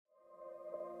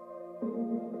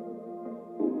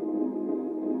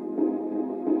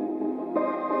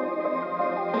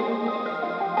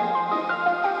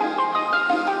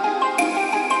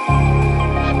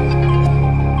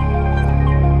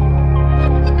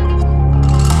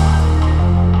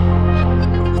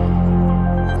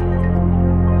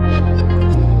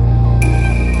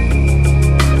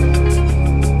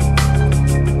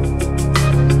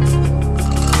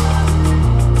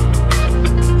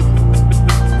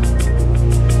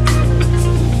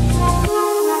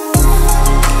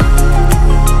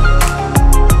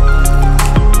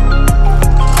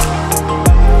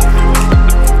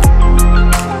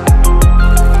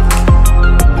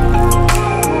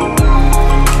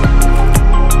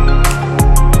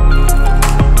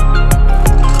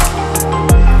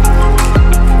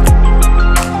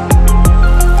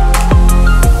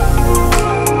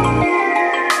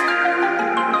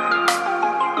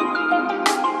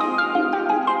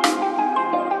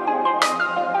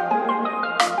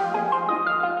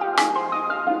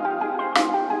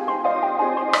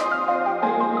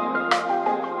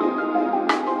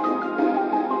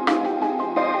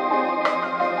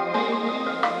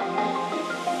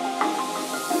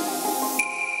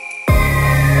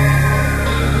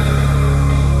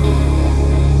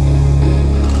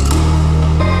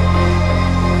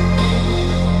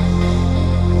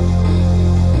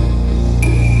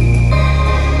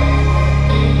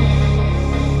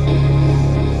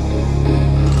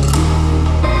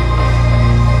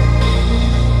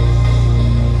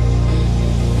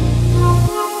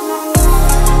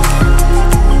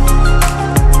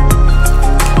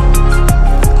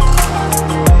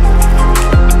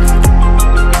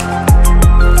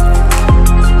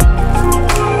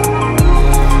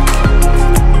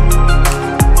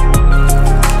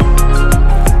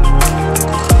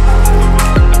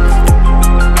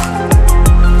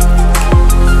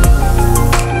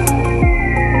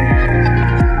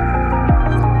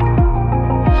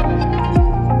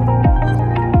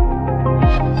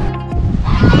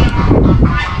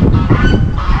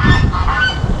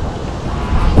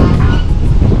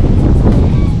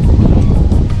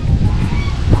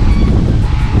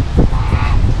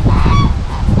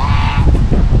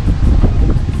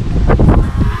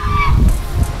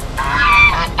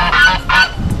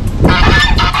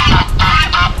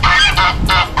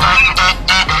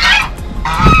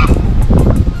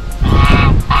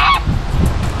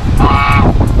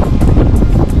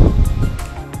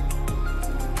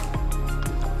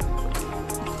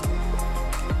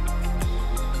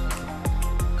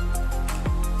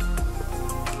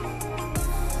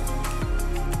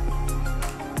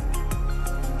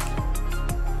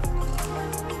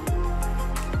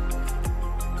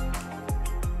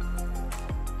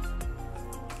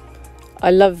I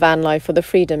love van life for the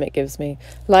freedom it gives me.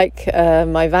 Like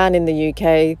my van in the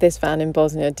UK, this van in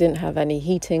Bosnia didn't have any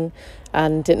heating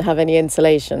and didn't have any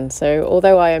insulation. So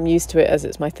although I am used to it as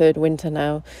it's my third winter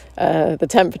now, the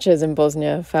temperatures in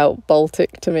Bosnia felt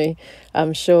Baltic to me.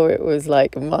 I'm sure it was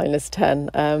like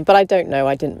 -10, but I don't know,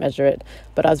 I didn't measure it.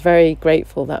 But I was very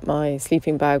grateful that my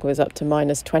sleeping bag was up to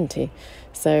 -20.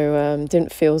 So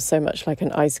didn't feel so much like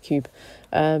an ice cube.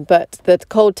 But the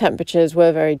cold temperatures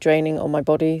were very draining on my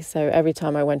body, so every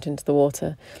time I went into the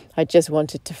water, I just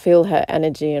wanted to feel her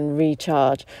energy and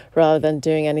recharge rather than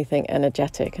doing anything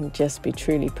energetic and just be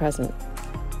truly present.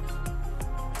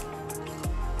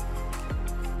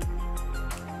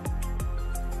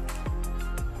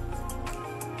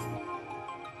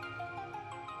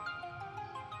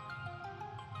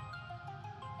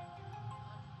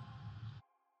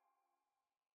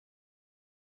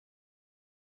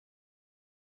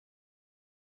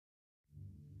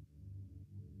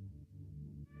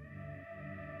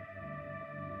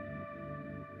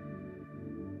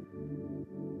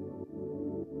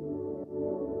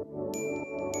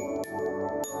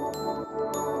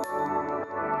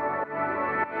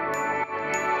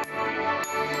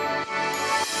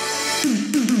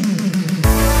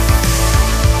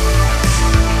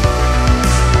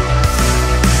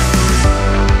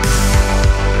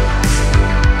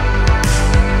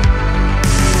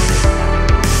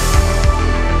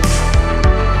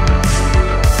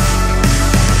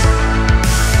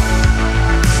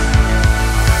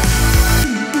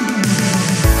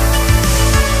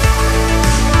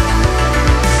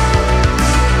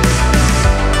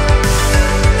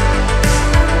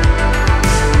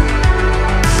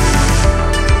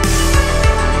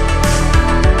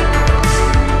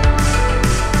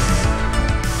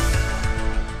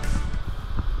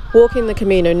 Walking the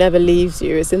Camino never leaves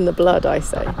you, it's in the blood, I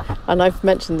say. And I've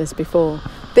mentioned this before.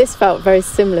 This felt very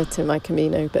similar to my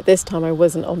Camino, but this time I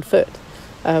wasn't on foot.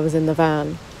 I was in the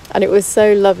van. And it was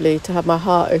so lovely to have my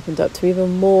heart opened up to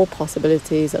even more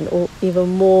possibilities and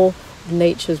even more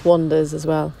nature's wonders as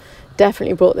well.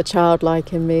 Definitely brought the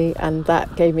childlike in me, and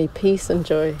that gave me peace and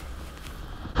joy.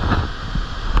 Look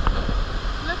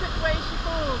at the way she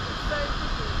falls, it's so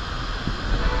pretty.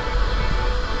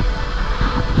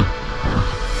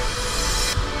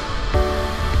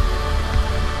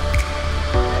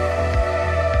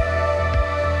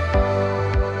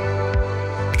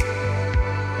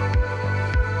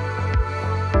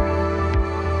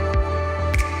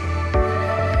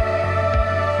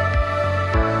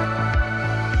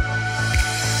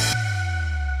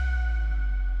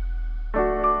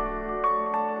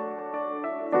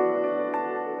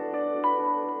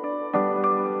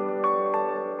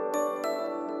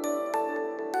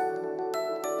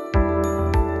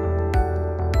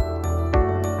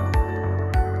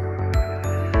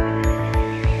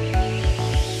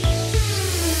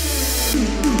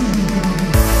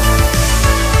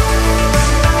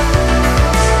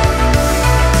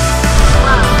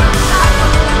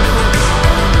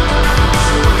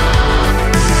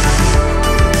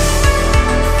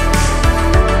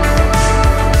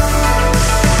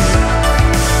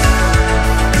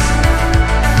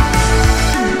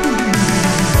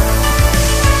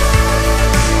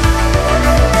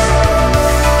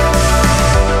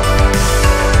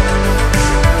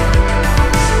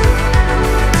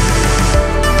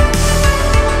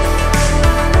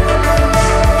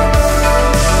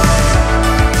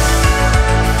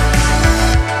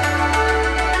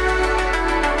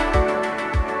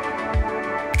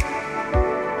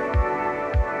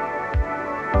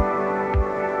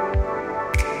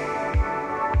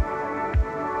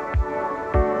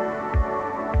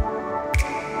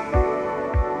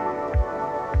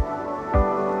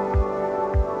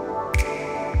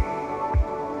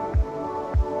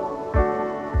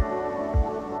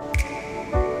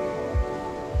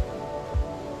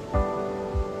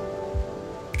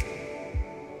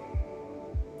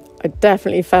 I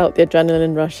definitely felt the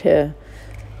adrenaline rush here.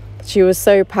 She was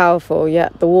so powerful,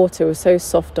 yet the water was so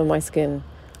soft on my skin.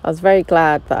 I was very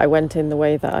glad that I went in the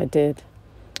way that I did.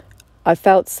 I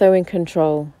felt so in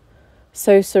control,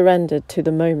 so surrendered to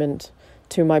the moment,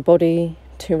 to my body,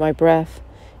 to my breath.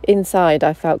 Inside,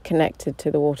 I felt connected to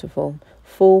the waterfall,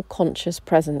 full conscious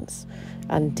presence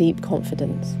and deep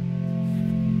confidence.